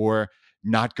planning or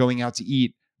not going out to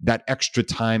eat that extra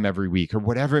time every week or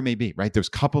whatever it may be, right? Those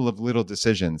couple of little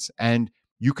decisions. And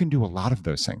you can do a lot of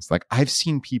those things. Like I've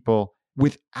seen people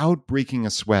without breaking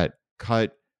a sweat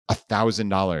cut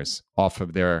 $1,000 off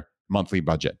of their monthly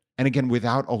budget. And again,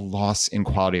 without a loss in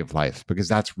quality of life, because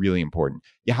that's really important.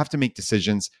 You have to make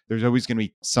decisions. There's always going to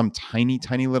be some tiny,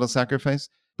 tiny little sacrifice.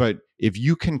 But if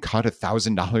you can cut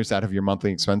 $1,000 out of your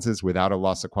monthly expenses without a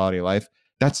loss of quality of life,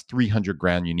 that's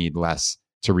 $300,000 you need less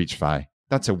to reach FI.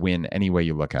 That's a win any way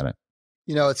you look at it.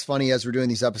 You know, it's funny, as we're doing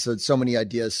these episodes, so many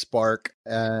ideas spark,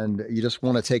 and you just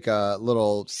want to take a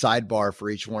little sidebar for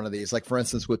each one of these. Like, for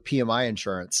instance, with PMI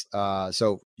insurance.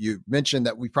 So you mentioned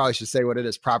that we probably should say what it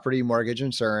is: property mortgage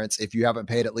insurance. If you haven't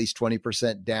paid at least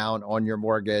 20% down on your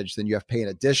mortgage, then you have to pay an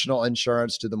additional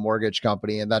insurance to the mortgage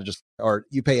company. And that or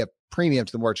you pay a premium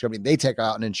to the mortgage company. They take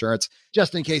out an insurance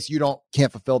just in case you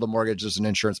can't fulfill the mortgage. There's an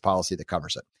insurance policy that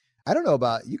covers it. I don't know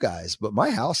about you guys, but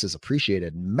my house has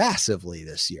appreciated massively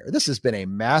this year. This has been a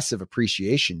massive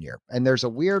appreciation year. And there's a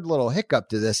weird little hiccup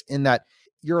to this in that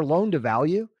your loan to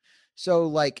value. So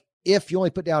like if you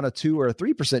only put down a 2 or a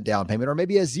 3% down payment, or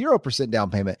maybe a 0% down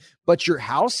payment, but your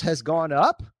house has gone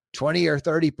up 20 or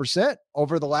 30%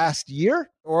 over the last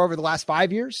year or over the last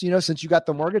 5 years, since you got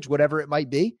the mortgage, whatever it might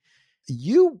be,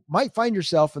 you might find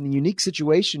yourself in the unique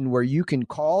situation where you can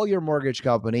call your mortgage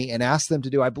company and ask them to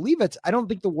do, I don't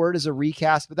think the word is a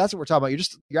recast, but that's what we're talking about.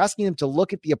 You're asking them to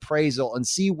look at the appraisal and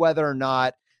see whether or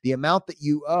not the amount that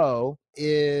you owe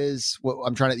is what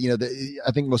I'm trying to,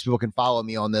 I think most people can follow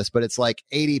me on this, but it's like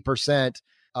 80%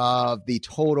 of the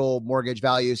total mortgage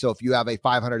value. So if you have a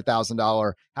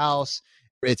 $500,000 house,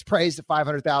 it's appraised at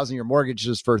 $500,000, your mortgage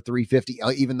is for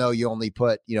 $350,000, even though you only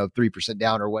put, 3%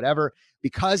 down or whatever.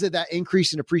 Because of that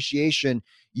increase in appreciation,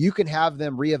 you can have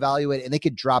them reevaluate and they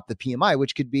could drop the PMI,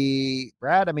 which could be,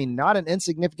 Brad, not an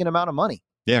insignificant amount of money.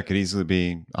 Yeah, it could easily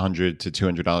be $100 to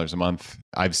 $200 a month,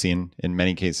 I've seen in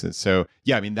many cases. So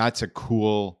yeah, that's a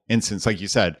cool instance, like you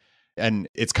said. And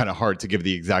it's kind of hard to give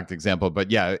the exact example,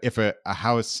 but yeah, if a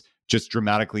house just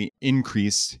dramatically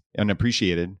increased and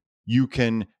appreciated, you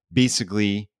can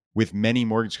basically, with many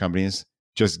mortgage companies,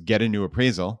 just get a new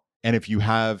appraisal. And if you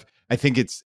have, I think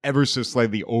it's ever so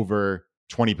slightly over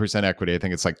 20% equity, I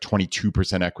think it's like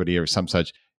 22% equity or some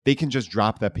such, they can just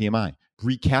drop that PMI.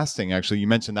 Recasting, actually, you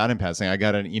mentioned that in passing. I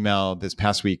got an email this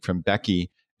past week from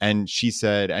Becky, and she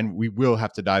said, and we will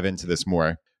have to dive into this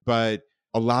more, but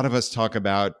a lot of us talk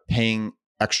about paying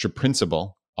extra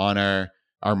principal on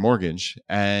our mortgage,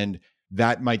 and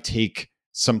that might take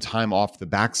some time off the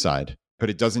backside, but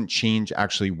it doesn't change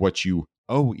actually what you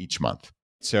owe each month.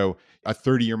 So a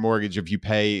 30-year mortgage, if you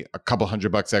pay a couple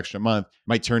 $100 extra a month,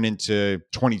 might turn into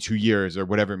 22 years or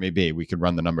whatever it may be. We could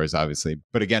run the numbers, obviously.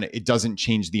 But again, it doesn't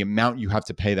change the amount you have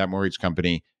to pay that mortgage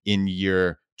company in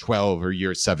year 12 or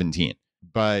year 17.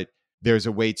 But there's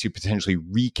a way to potentially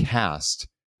recast,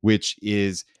 which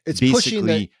is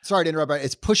sorry to interrupt,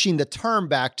 it's pushing the term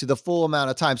back to the full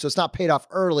amount of time. So it's not paid off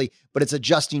early, but it's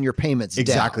adjusting your payments down.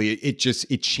 Exactly. It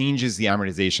changes the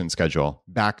amortization schedule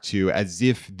back to as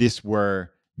if this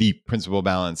were the principal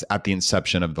balance at the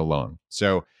inception of the loan.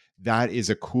 So that is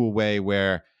a cool way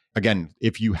where, again,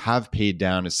 if you have paid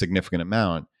down a significant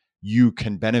amount, you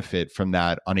can benefit from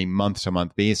that on a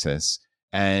month-to-month basis.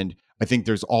 And I think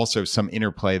there's also some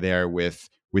interplay there with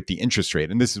the interest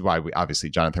rate. And this is why we obviously,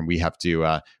 Jonathan, we have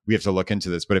to look into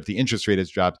this. But if the interest rate has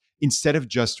dropped, instead of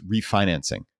just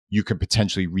refinancing, you could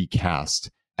potentially recast.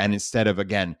 And instead of,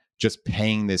 again, just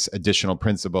paying this additional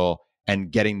principal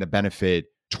and getting the benefit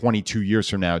 22 years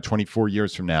from now, 24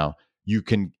 years from now, you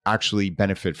can actually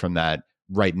benefit from that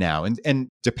right now. And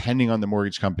depending on the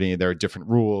mortgage company, there are different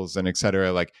rules and et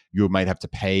cetera. Like you might have to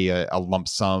pay a lump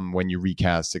sum when you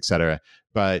recast, et cetera.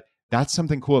 But that's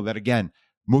something cool that, again,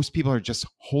 most people are just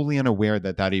wholly unaware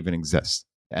that that even exists.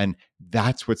 And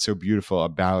that's what's so beautiful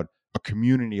about a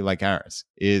community like ours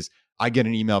is I get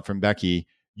an email from Becky,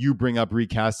 you bring up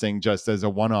recasting just as a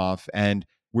one-off, and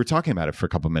we're talking about it for a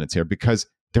couple of minutes here because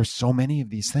there's so many of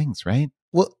these things, right?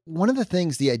 Well, one of the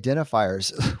things, the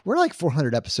identifiers, we're like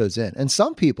 400 episodes in, and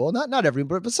some people, not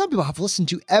everybody, but some people have listened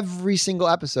to every single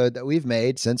episode that we've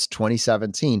made since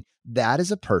 2017. That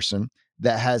is a person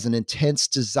that has an intense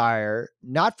desire,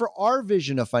 not for our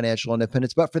vision of financial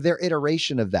independence, but for their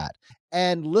iteration of that.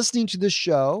 And listening to this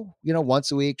show,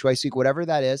 once a week, twice a week, whatever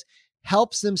that is,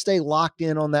 helps them stay locked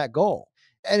in on that goal.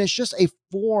 And it's just a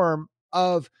form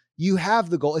of you have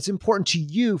the goal. It's important to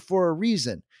you for a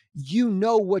reason. You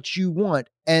know what you want,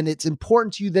 and it's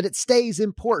important to you that it stays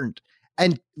important.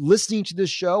 And listening to this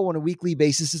show on a weekly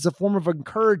basis is a form of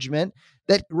encouragement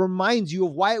that reminds you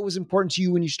of why it was important to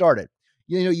you when you started.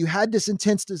 You had this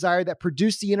intense desire that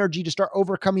produced the energy to start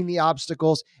overcoming the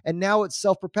obstacles, and now it's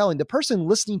self-propelling. The person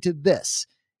listening to this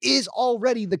is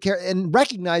already and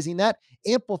recognizing that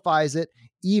amplifies it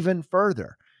even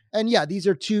further. And yeah, these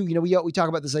are two, we talk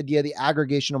about this idea, the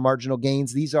aggregation of marginal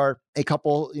gains. These are a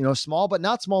couple, small, but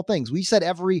not small things. We said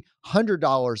every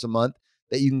 $100 a month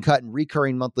that you can cut in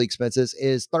recurring monthly expenses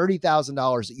is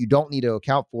 $30,000 that you don't need to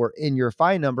account for in your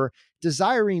FI number.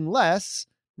 Desiring less,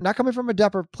 not coming from a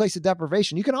place of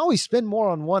deprivation. You can always spend more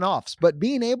on one-offs, but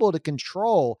being able to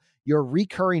control your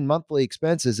recurring monthly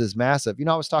expenses is massive.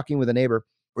 I was talking with a neighbor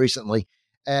recently,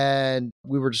 and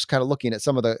we were just kind of looking at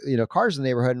some of the, cars in the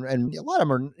neighborhood, and a lot of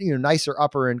them are, nicer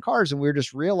upper end cars. And we were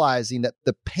just realizing that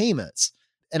the payments,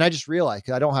 and I just realized,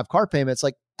 because I don't have car payments,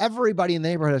 like everybody in the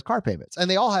neighborhood has car payments, and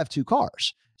they all have two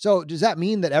cars. So does that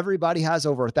mean that everybody has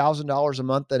over $1,000 a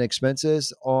month in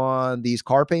expenses on these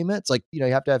car payments? Like, you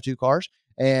have to have two cars,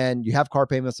 and you have car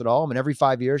payments at all. I mean, every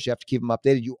 5 years, you have to keep them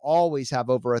updated. You always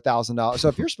have over $1,000. So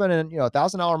if you're spending,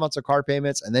 $1,000 months of car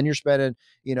payments, and then you're spending,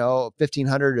 $1,500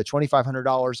 to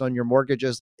 $2,500 on your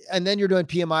mortgages, and then you're doing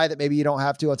PMI that maybe you don't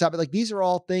have to on top of, like, these are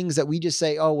all things that we just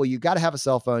say, oh, well, you got to have a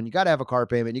cell phone. You got to have a car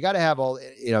payment. You got to have all,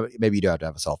 maybe you do have to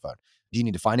have a cell phone. Do you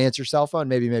need to finance your cell phone?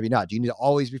 Maybe, maybe not. Do you need to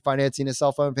always be financing a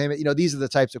cell phone payment? These are the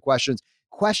types of questions.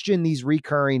 Question these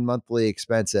recurring monthly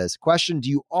expenses. Question, do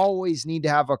you always need to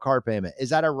have a car payment?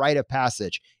 Is that a rite of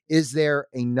passage? Is there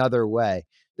another way?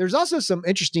 There's also some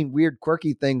interesting, weird,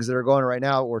 quirky things that are going on right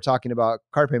now. We're talking about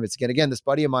car payments again. Again, this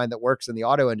buddy of mine that works in the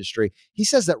auto industry, he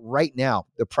says that right now,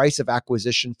 the price of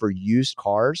acquisition for used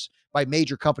cars by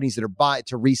major companies that are buy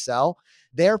to resell,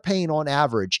 they're paying on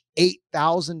average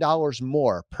 $8,000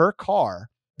 more per car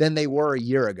than they were a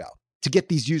year ago to get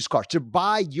these used cars, to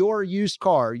buy your used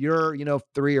car, your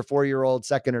 3 or 4 year old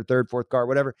second or third, fourth car,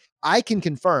 whatever. I can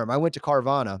confirm. I went to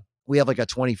Carvana. We have like a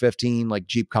 2015 like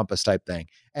Jeep Compass type thing.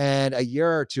 And a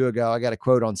year or two ago, I got a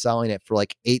quote on selling it for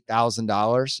like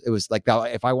 $8,000. It was like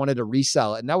that. If I wanted to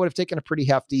resell it, and that would have taken a pretty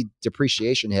hefty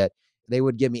depreciation hit, they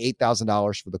would give me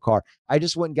 $8,000 for the car. I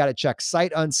just went and got a check.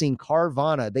 Sight unseen,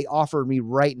 Carvana, they offered me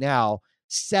right now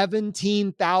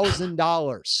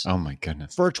 $17,000. Oh my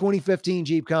goodness. For a 2015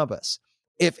 Jeep Compass.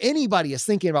 If anybody is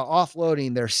thinking about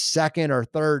offloading their second or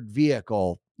third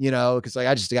vehicle, because like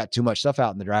I just got too much stuff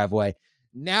out in the driveway,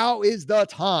 now is the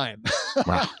time.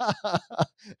 Wow.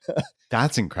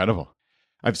 That's incredible.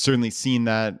 I've certainly seen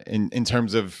that in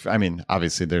terms of, I mean,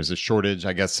 obviously there's a shortage,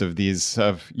 I guess, of these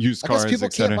used cars. People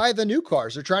can't buy the new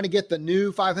cars. They're trying to get the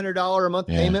new $500 a month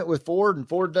payment with Ford, and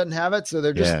Ford doesn't have it. So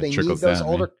they need those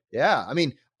older. Right? Yeah. I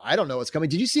mean, I don't know what's coming.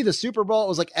 Did you see the Super Bowl? It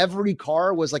was like every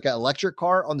car was like an electric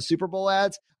car on the Super Bowl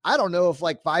ads. I don't know if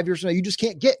like 5 years from now, you just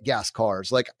can't get gas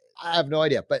cars. Like, I have no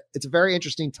idea, but it's a very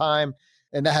interesting time.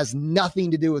 And that has nothing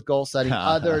to do with goal setting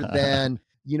other than,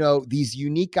 these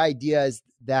unique ideas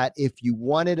that if you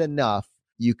want it enough,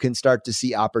 you can start to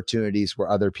see opportunities where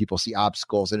other people see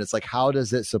obstacles. And it's like, how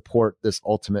does it support this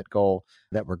ultimate goal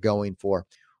that we're going for?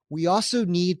 We also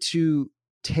need to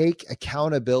take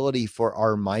accountability for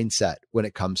our mindset when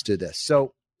it comes to this.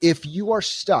 So if you are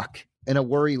stuck in a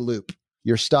worry loop,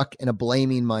 you're stuck in a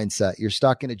blaming mindset, you're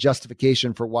stuck in a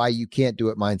justification for why you can't do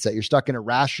it mindset, you're stuck in a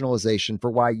rationalization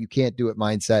for why you can't do it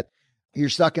mindset, You're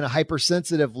stuck in a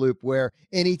hypersensitive loop where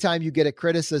anytime you get a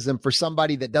criticism for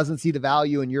somebody that doesn't see the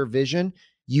value in your vision,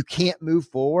 you can't move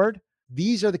forward.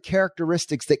 These are the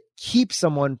characteristics that keep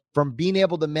someone from being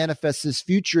able to manifest this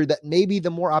future that maybe the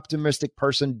more optimistic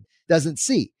person doesn't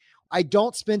see. I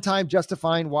don't spend time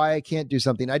justifying why I can't do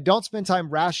something. I don't spend time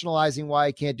rationalizing why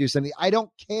I can't do something. I don't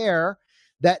care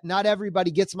that not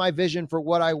everybody gets my vision for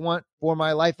what I want for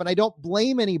my life. And I don't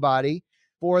blame anybody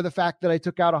for the fact that I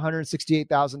took out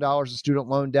 $168,000 of student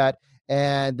loan debt,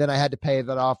 and then I had to pay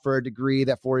that off for a degree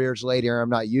that 4 years later I'm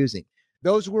not using.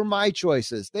 Those were my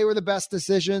choices. They were the best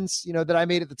decisions, that I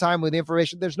made at the time with the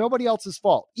information. There's nobody else's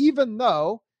fault, even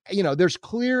though, there's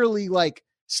clearly like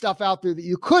stuff out there that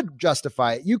you could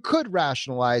justify it, you could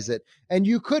rationalize it, and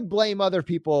you could blame other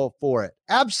people for it.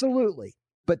 Absolutely.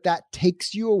 But that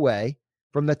takes you away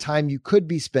from the time you could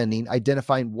be spending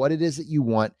identifying what it is that you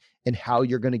want and how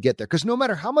you're going to get there. Because no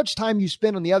matter how much time you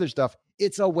spend on the other stuff,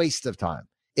 it's a waste of time.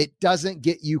 It doesn't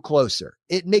get you closer.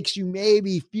 It makes you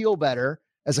maybe feel better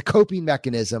as a coping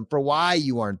mechanism for why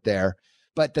you aren't there,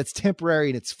 but that's temporary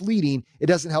and it's fleeting. It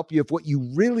doesn't help you if what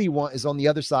you really want is on the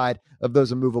other side of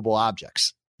those immovable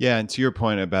objects. Yeah, and to your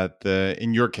point about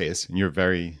in your case, in your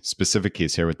very specific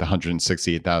case here with the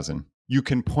 168,000, you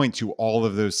can point to all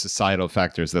of those societal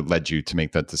factors that led you to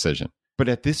make that decision. But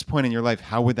at this point in your life,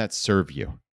 how would that serve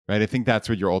you? Right? I think that's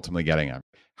what you're ultimately getting at.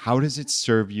 How does it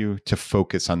serve you to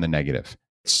focus on the negative?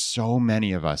 So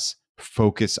many of us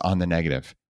focus on the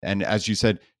negative. And as you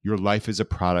said, your life is a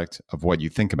product of what you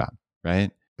think about,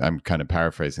 right? I'm kind of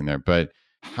paraphrasing there, but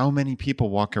how many people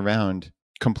walk around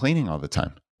complaining all the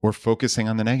time or focusing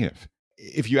on the negative?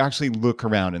 If you actually look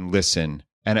around and listen,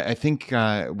 and I think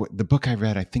the book I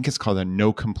read, I think it's called A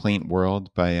No Complaint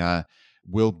World by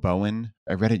Will Bowen.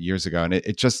 I read it years ago, and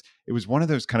it was one of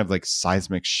those kind of like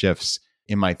seismic shifts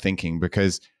in my thinking,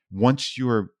 because once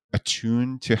you're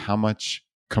attuned to how much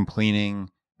complaining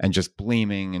and just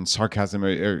blaming and sarcasm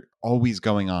are always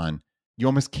going on, you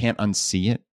almost can't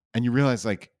unsee it. And you realize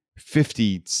like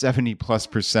 50,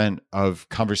 70+% of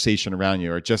conversation around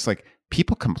you are just like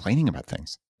people complaining about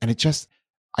things. And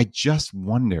I just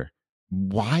wonder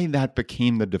why that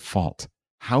became the default.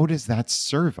 How does that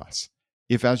serve us?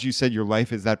 If, as you said, your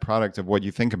life is that product of what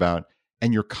you think about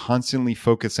and you're constantly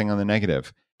focusing on the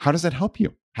negative, how does that help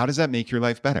you? How does that make your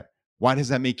life better? Why does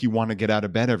that make you want to get out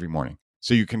of bed every morning?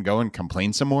 So you can go and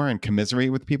complain some more and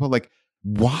commiserate with people? Like,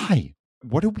 why?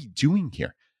 What are we doing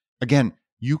here? Again,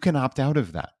 you can opt out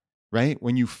of that, right?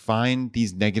 When you find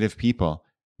these negative people,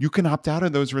 you can opt out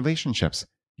of those relationships.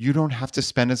 You don't have to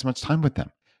spend as much time with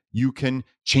them. You can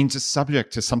change the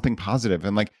subject to something positive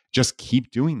and like just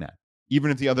keep doing that.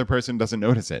 Even if the other person doesn't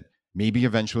notice it, maybe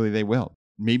eventually they will.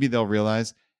 Maybe they'll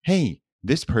realize, hey,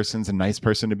 this person's a nice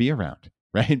person to be around,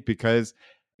 right? Because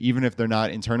even if they're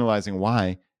not internalizing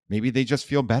why, maybe they just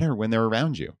feel better when they're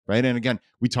around you, right? And again,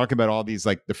 we talk about all these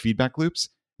like the feedback loops.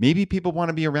 Maybe people want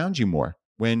to be around you more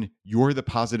when you're the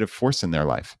positive force in their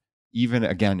life, even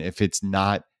again, if it's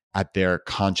not at their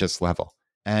conscious level.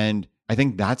 And I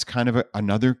think that's kind of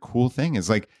another cool thing is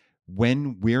like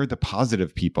when we're the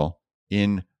positive people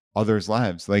in others'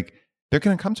 lives, like they're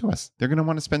going to come to us. They're going to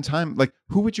want to spend time. Like,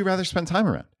 who would you rather spend time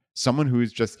around? Someone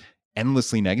who's just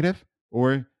endlessly negative,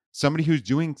 or somebody who's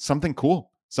doing something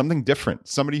cool, something different,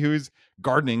 somebody who's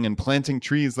gardening and planting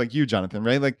trees like you, Jonathan,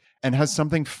 right? Like, and has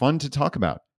something fun to talk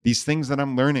about. These things that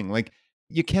I'm learning, like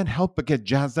you can't help but get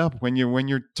jazzed up when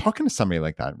you're talking to somebody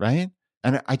like that, right?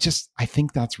 And I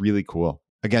think that's really cool.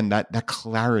 Again, that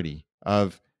clarity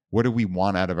of what do we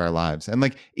want out of our lives? And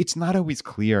like, it's not always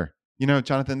clear. You know,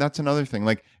 Jonathan, that's another thing.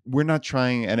 Like, we're not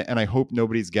trying, and I hope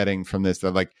nobody's getting from this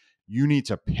that like, you need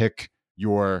to pick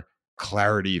your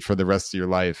clarity for the rest of your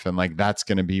life. And like, that's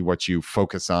going to be what you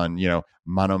focus on,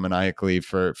 monomaniacally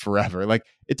for forever. Like,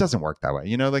 it doesn't work that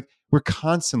way. Like we're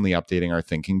constantly updating our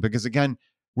thinking because again,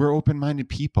 we're open-minded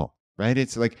people, right?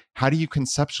 It's like, how do you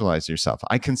conceptualize yourself?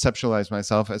 I conceptualize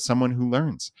myself as someone who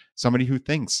learns, somebody who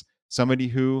thinks, somebody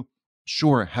who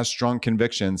sure has strong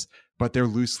convictions, but they're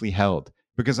loosely held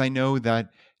because I know that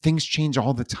things change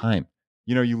all the time.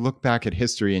 You look back at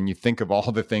history and you think of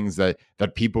all the things that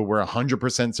people were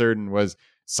 100% certain was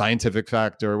scientific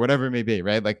fact or whatever it may be,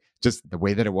 right? Like just the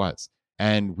way that it was.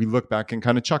 And we look back and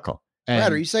kind of chuckle.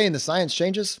 Brad, are you saying the science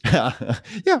changes? Yeah,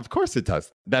 of course it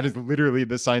does. That is literally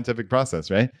the scientific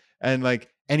process, right? And like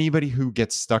anybody who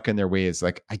gets stuck in their ways,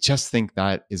 like I just think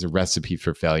that is a recipe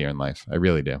for failure in life. I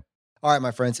really do. All right,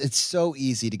 my friends, it's so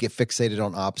easy to get fixated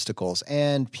on obstacles,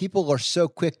 and people are so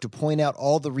quick to point out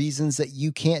all the reasons that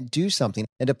you can't do something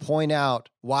and to point out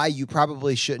why you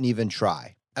probably shouldn't even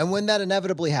try. And when that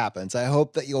inevitably happens, I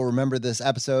hope that you'll remember this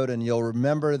episode and you'll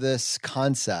remember this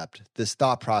concept, this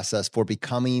thought process for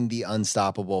becoming the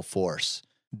unstoppable force.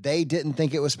 They didn't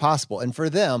think it was possible. And for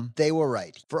them, they were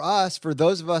right. For us, for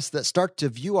those of us that start to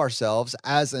view ourselves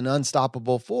as an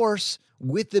unstoppable force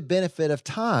with the benefit of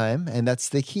time, and that's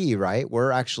the key, right?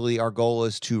 Our goal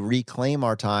is to reclaim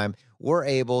our time. We're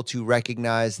able to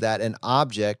recognize that an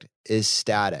object is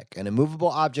static. An immovable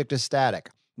object is static.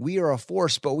 We are a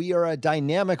force, but we are a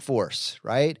dynamic force,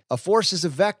 right? A force is a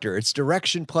vector. It's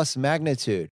direction plus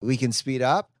magnitude. We can speed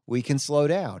up. We can slow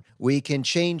down. We can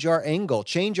change our angle,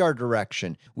 change our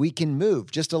direction. We can move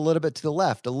just a little bit to the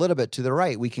left, a little bit to the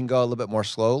right. We can go a little bit more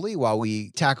slowly while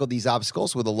we tackle these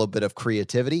obstacles with a little bit of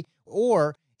creativity.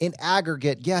 Or in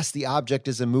aggregate, yes, the object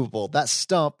is immovable. That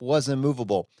stump was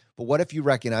immovable. But what if you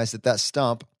recognize that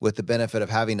stump, with the benefit of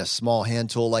having a small hand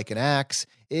tool like an axe,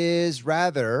 is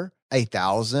rather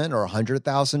 1,000 or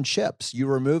 100,000 chips? You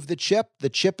remove the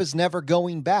chip is never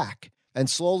going back. And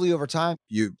slowly over time,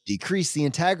 you decrease the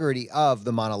integrity of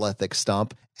the monolithic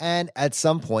stump. And at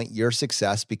some point, your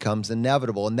success becomes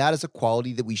inevitable. And that is a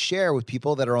quality that we share with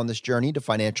people that are on this journey to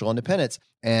financial independence.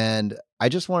 And I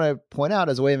just want to point out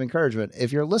as a way of encouragement,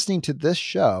 if you're listening to this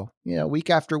show, week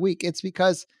after week, it's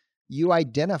because you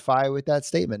identify with that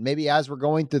statement. Maybe as we're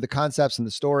going through the concepts and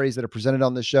the stories that are presented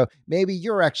on this show, maybe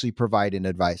you're actually providing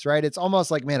advice, right? It's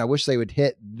almost like, man, I wish they would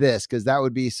hit this because that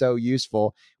would be so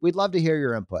useful. We'd love to hear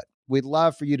your input. We'd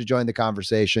love for you to join the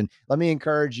conversation. Let me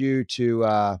encourage you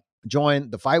to join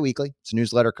the FI Weekly. It's a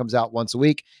newsletter, comes out once a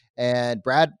week. And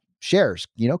Brad shares,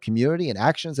 community and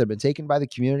actions that have been taken by the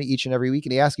community each and every week.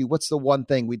 And he asks you, what's the one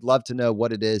thing? We'd love to know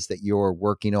what it is that you're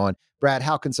working on. Brad,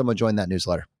 how can someone join that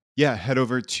newsletter? Yeah, head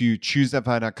over to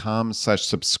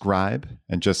ChooseFI.com/subscribe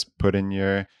and just put in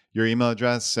your email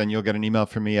address and you'll get an email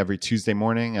from me every Tuesday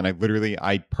morning. And I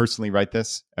personally write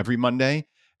this every Monday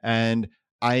and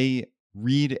I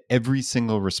read every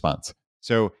single response.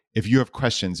 So if you have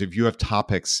questions, if you have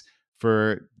topics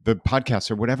for the podcast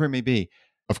or whatever it may be,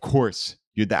 of course,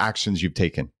 the actions you've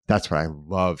taken. That's what I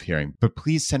love hearing. But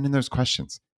please send in those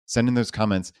questions, send in those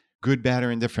comments, good, bad,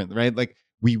 or indifferent, right? Like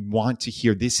we want to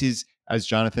hear. This is, as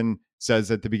Jonathan says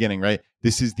at the beginning, right?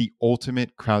 This is the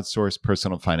ultimate crowdsourced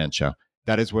personal finance show.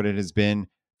 That is what it has been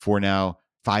for now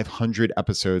 500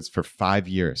 episodes for 5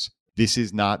 years. This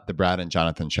is not the Brad and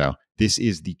Jonathan show. This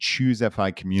is the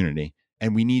ChooseFI community,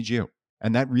 and we need you.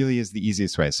 And that really is the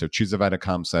easiest way. So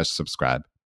ChooseFI.com/subscribe.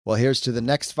 Well, here's to the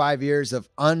next 5 years of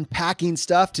unpacking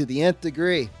stuff to the nth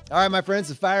degree. All right, my friends,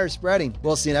 the fire is spreading.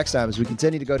 We'll see you next time as we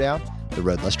continue to go down the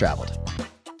road less traveled.